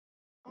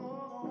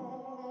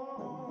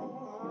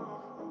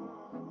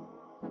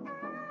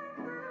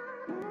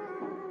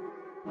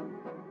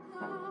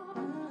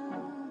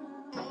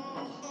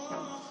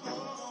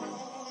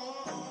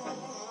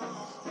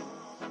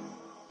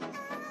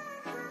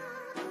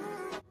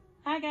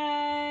Hi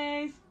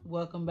guys,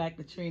 welcome back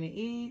to Trina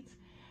Eats.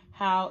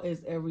 How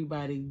is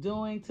everybody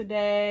doing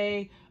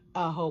today?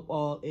 I hope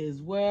all is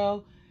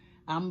well.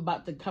 I'm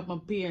about to come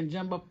up here and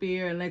jump up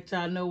here and let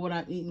y'all know what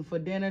I'm eating for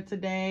dinner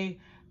today.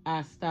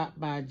 I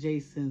stopped by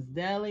Jason's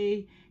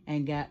Deli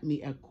and got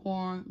me a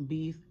corned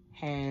beef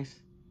hash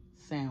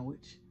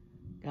sandwich.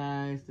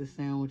 Guys, this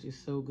sandwich is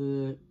so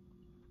good.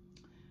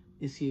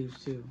 It's huge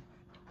too.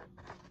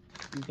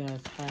 You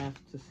guys have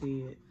to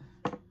see it.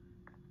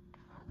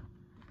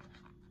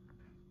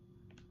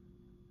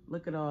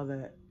 Look at all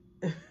that.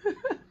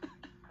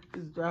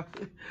 Just drop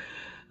it.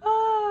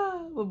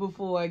 But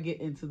before I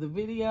get into the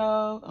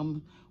video,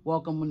 I'm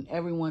welcoming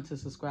everyone to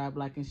subscribe,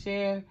 like, and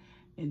share.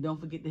 And don't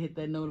forget to hit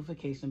that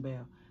notification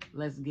bell.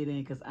 Let's get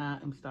in because I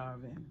am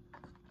starving.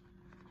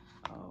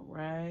 All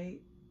right.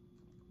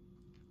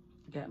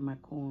 Got my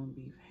corned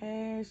beef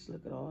hash.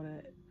 Look at all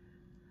that.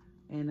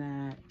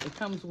 And it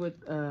comes with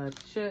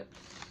chips.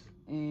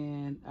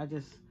 And I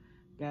just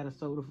got a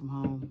soda from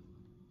home.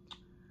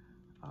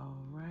 All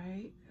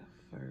right.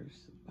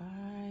 First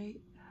bite.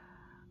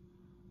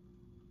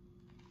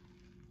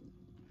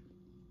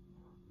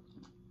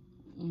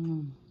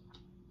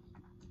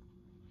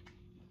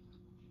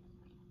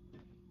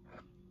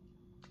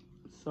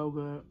 So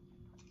good.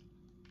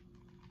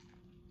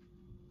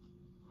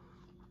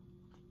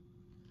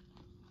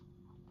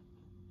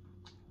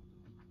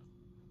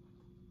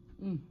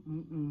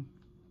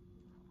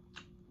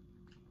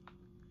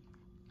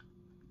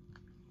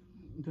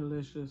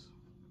 Delicious.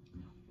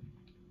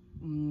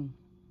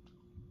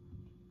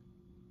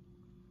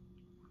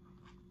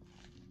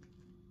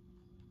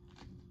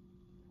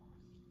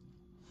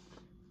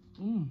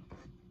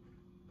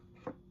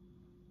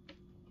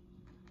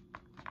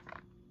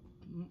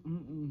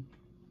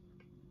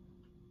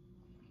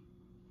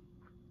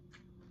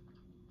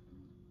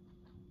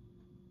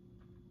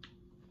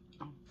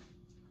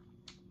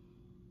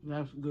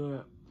 That's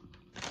good.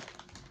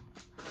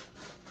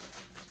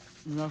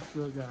 That's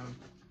good, guys.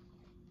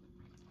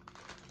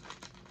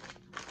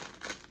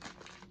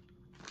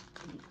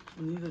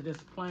 And these are just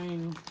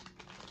plain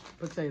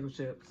potato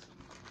chips.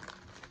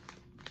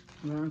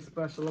 Nothing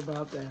special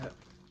about that.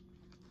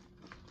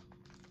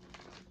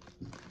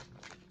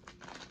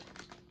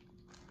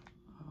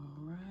 All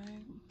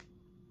right.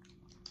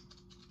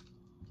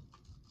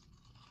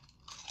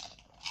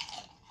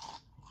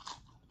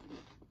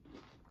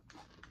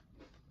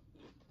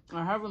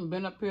 I haven't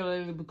been up here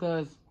lately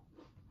because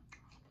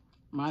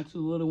my two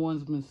little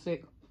ones have been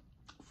sick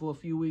for a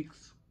few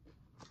weeks.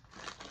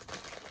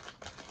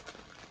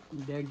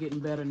 They're getting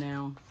better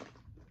now.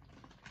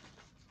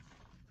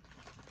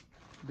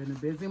 Been a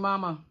busy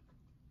mama.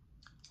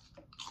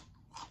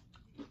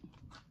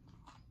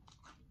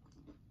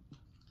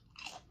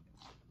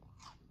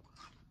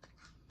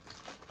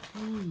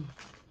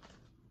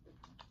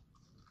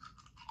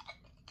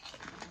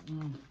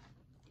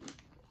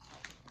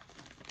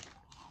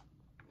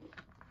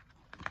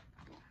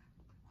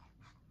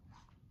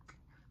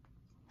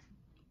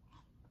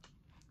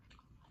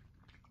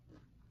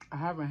 I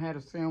haven't had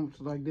a sandwich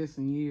like this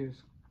in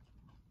years.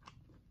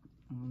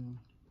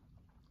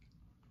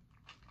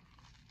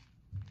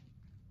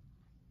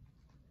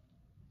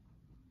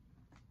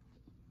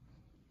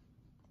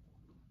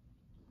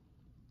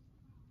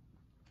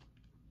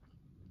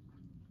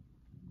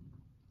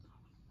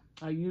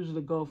 I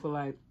usually go for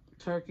like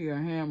turkey or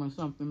ham or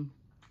something.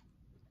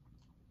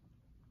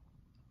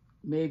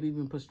 Maybe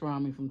even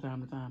pastrami from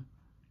time to time.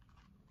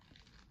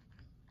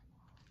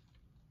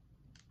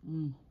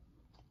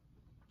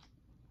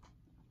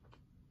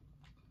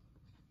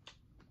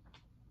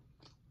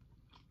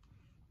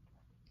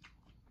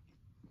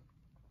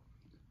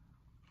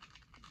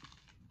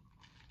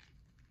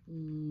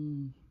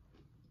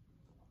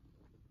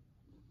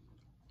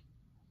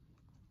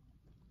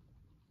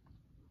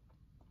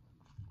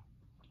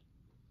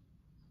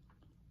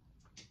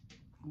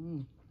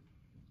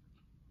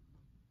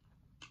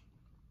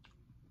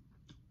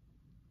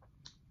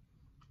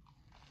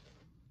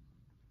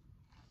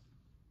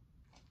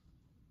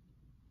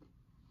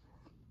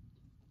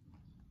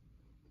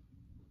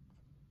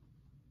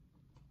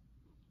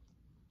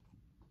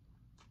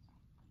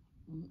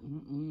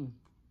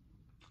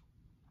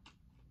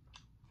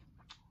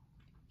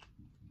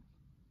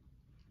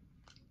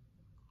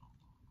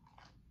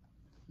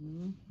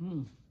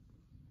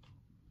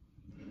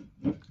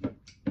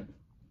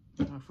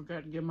 I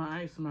forgot to get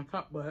my ice in my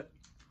cup, but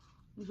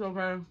it's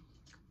okay.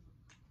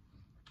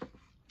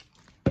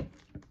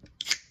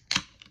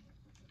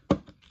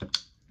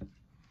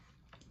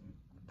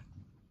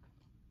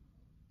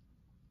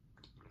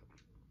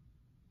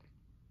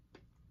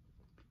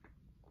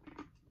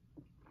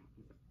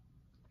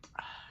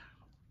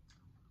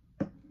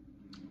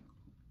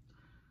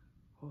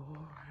 All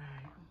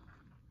right.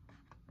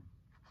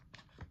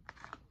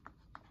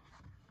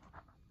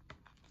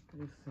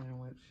 This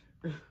sandwich.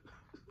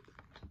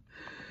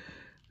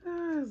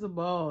 It's a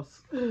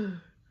boss.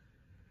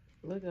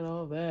 Look at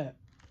all that.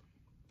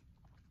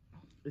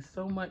 It's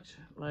so much,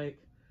 like,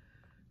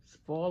 it's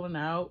falling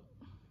out.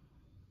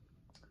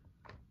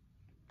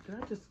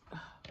 Did I just...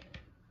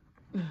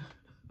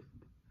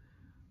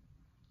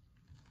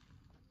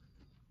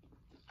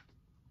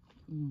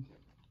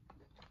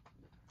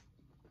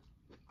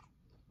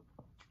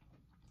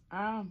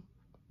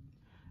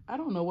 I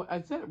don't know what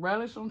I said.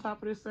 Relish on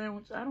top of this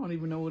sandwich. I don't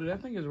even know what it is. I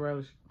think it's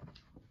relish.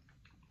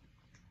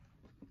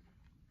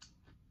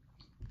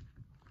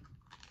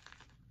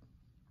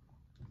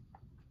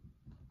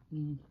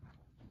 Mm.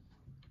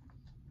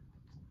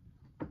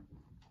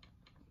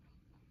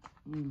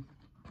 Mm.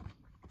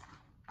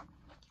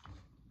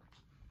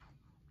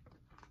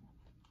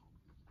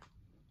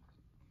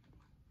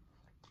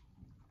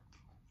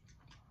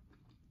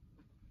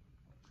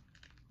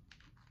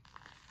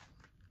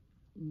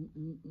 Mm,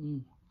 mm,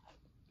 mm.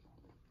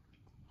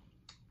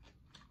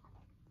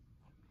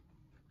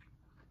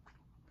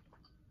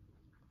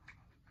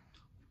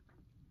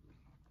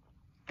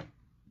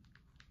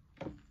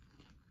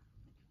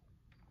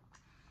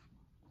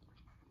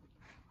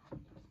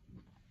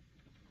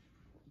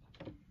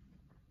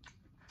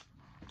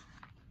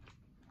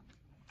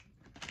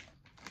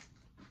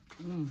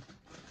 Mm.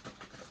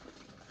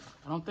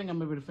 I don't think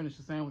I'm able to finish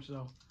the sandwich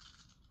though.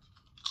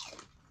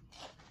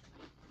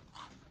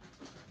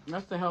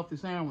 That's the healthy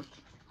sandwich.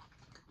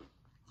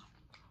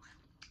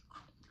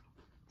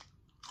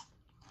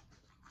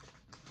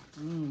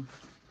 Mm.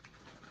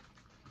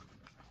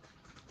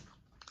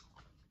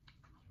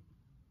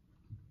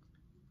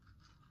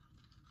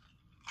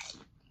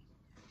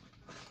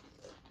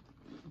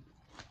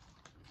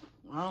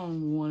 I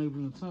don't want to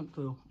even attempt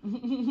to.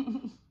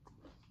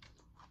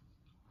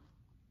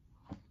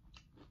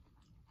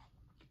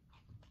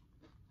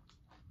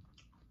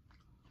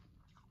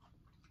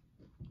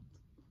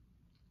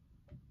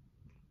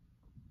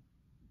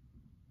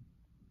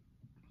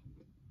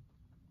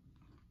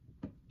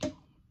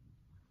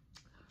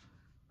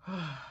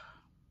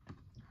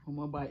 One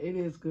more bite. It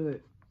is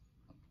good.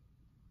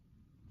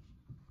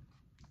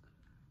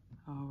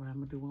 All right, I'm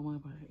gonna do one more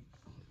bite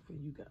for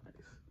you guys.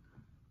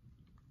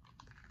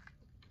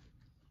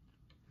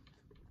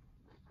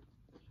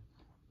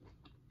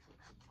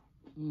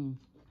 Mm.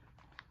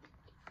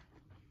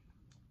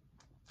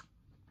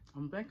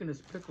 I'm thinking it's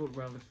pickled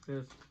relish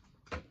because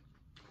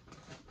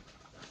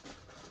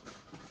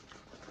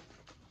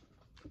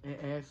it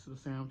adds to the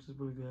sandwich. It's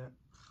really good.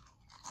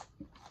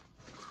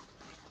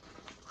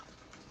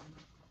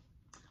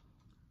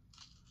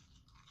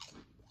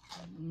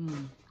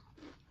 Mm.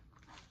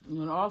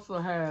 And it also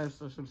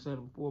has, I should have said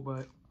it before,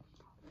 but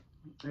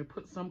they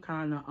put some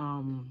kind of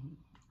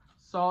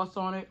sauce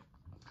on it,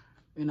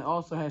 and it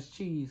also has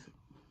cheese.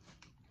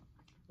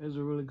 It's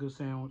a really good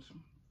sandwich.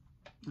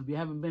 If you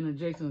haven't been to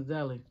Jason's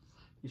Deli,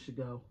 you should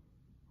go.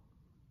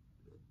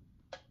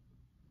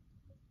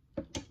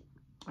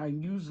 I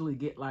usually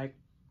get like,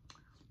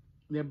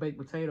 their baked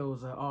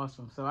potatoes are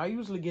awesome. So I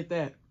usually get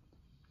that.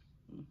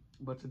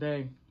 But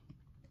today,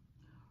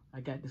 I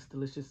got this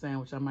delicious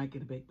sandwich. I might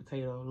get a baked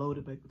potato,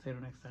 loaded baked potato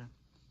next time.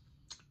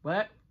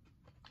 But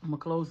I'm gonna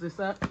close this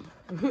up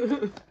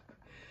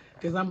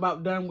because I'm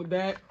about done with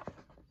that.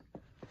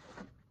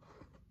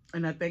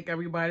 And I thank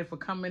everybody for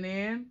coming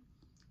in.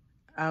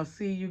 I'll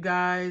see you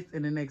guys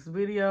in the next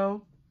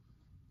video.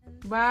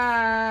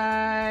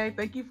 Bye.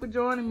 Thank you for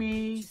joining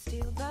me.